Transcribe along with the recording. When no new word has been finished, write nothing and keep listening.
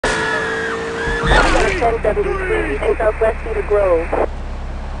1073 in Southwest Cedar Grove.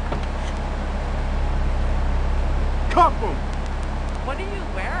 Cuff him! What are you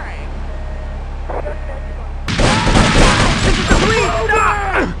wearing? This is the police!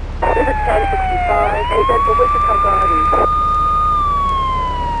 Stop! This is 1065 in Central Wichita Gardens.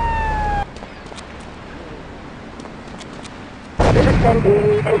 This is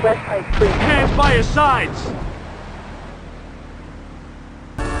 1080 in West High Creek. Hands by your sides!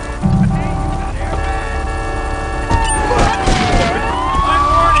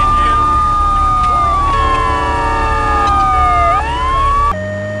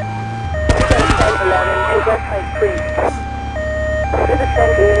 West High Creek. This is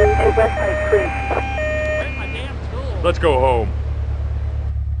 1080 in West High Creek. Where's my damn tool? Let's go home.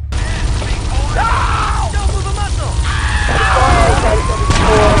 Don't move a muscle!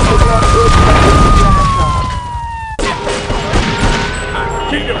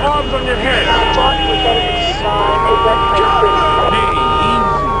 Keep your arms on your head!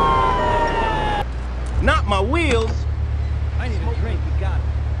 Not my wheels! I need a drink, you got it.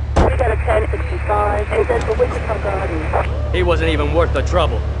 We got a 1065 in Central Wichita Gardens. He wasn't even worth the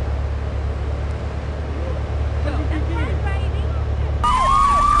trouble.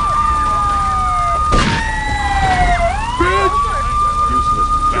 Bitch! Useless.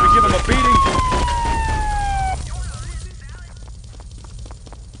 Should we give him a beating?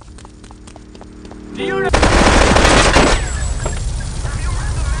 Do you know?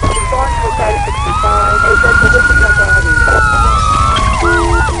 Response to 1065 in Central Wichita Gardens.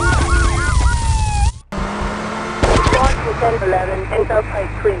 Response to 1011 in South High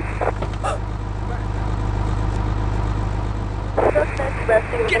Creek. Suspect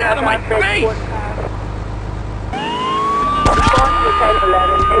resting. Get out of my face! Response to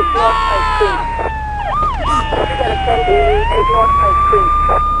 1011 in North High Creek. We got a 1080 in North High Creek.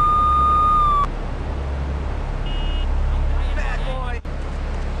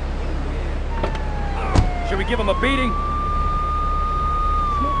 Should we give him a beating?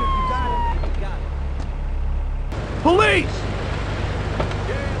 Police!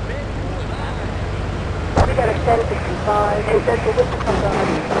 We got a 1065 in Central Wichita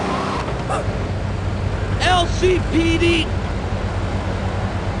Gardens. LCPD!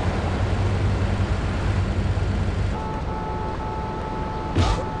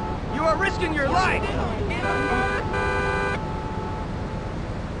 You are risking your life!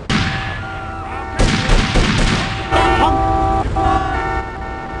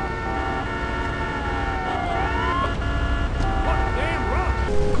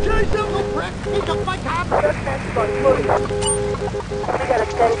 Suspect on foot. We got a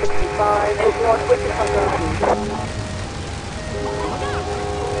 1065 in North Wichita Gardens.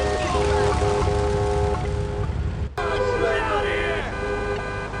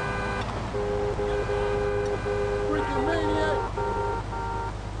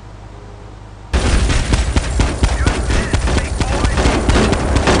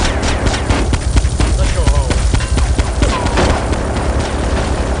 Let's go home.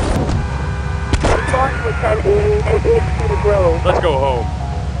 Response to 1080 in East Cedar Grove. Let's go home.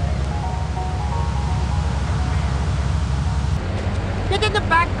 Get in the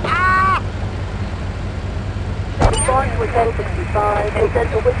back! Ah! Response to 1065 in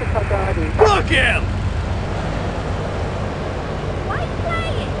Central Wichita Gardens. Look him! Why are you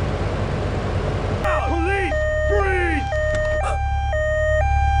playing? Police! Freeze!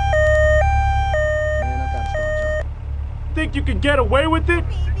 Man, I gotta start jogging. Think you can get away with it?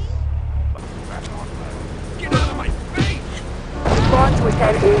 Get out of my face! Response to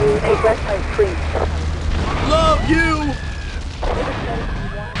 1080 in West High Creek. Love you!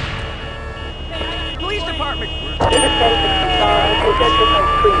 Police department! This is 1065 in Central High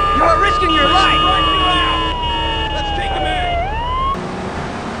Creek. You are risking your life! Let's take him in!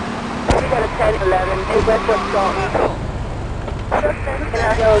 We got a 1011 in Westwood Dalton. Suspect in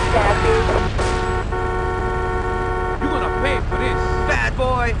our hill taxi. You're gonna pay for this. Bad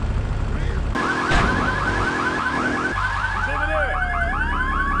boy! He's over there.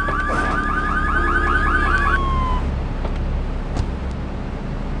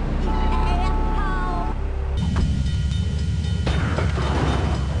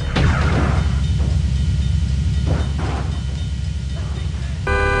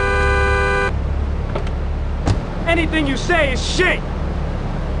 Anything you say is shit!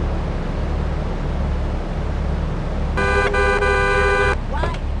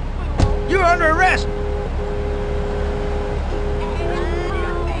 You're under arrest!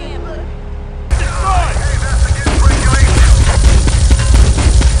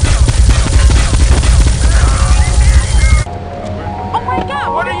 Oh my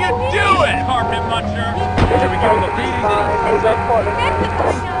god! What are you doing? it! Carpet muncher! Should we give him a beating? In West Portland.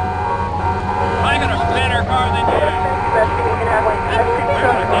 I got a better car than you! Resting in Highway I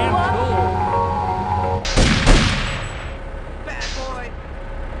got a 56. damn tool! Bad boy.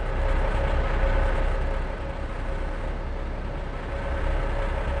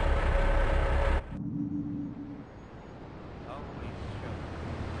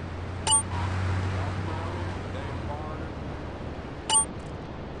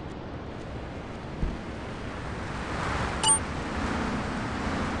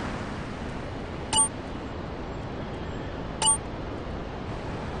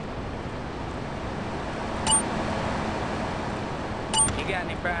 You got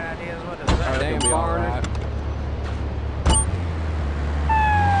any bright ideas what to say? Damn foreigner.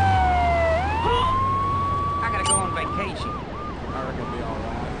 I gotta go on vacation. I reckon it'll be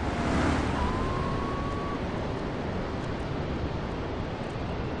alright.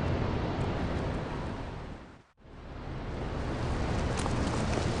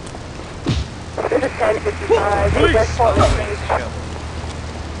 This is 1055 in West Portland.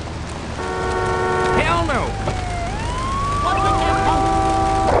 Hell no!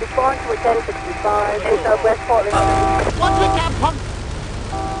 Respond to a 1065 in Southwest Portland.